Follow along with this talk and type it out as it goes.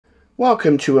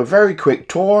Welcome to a very quick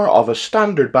tour of a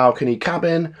standard balcony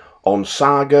cabin on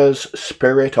Saga's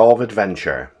Spirit of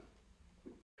Adventure.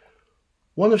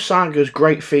 One of Saga's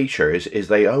great features is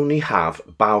they only have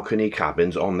balcony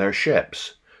cabins on their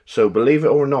ships. So believe it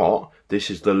or not, this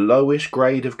is the lowest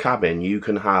grade of cabin you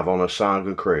can have on a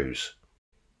Saga cruise.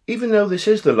 Even though this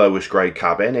is the lowest grade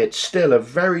cabin, it's still a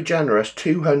very generous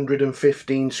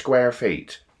 215 square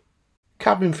feet.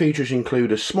 Cabin features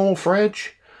include a small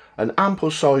fridge, an ample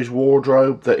sized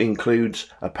wardrobe that includes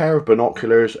a pair of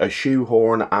binoculars, a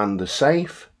shoehorn and a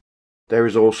safe. There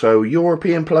is also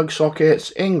European plug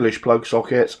sockets, English plug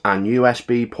sockets and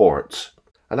USB ports.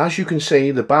 And as you can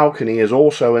see, the balcony is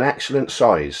also an excellent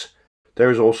size.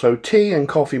 There is also tea and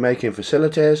coffee making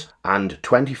facilities and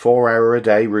 24-hour a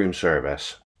day room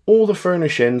service. All the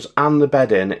furnishings and the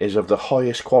bedding is of the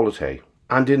highest quality.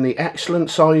 And in the excellent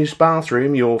sized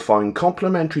bathroom you'll find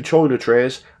complimentary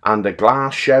toiletries and a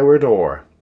glass shower door.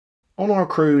 On our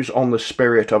cruise on the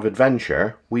Spirit of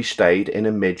Adventure we stayed in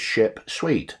a midship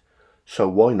suite, so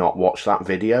why not watch that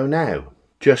video now?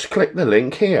 Just click the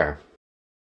link here.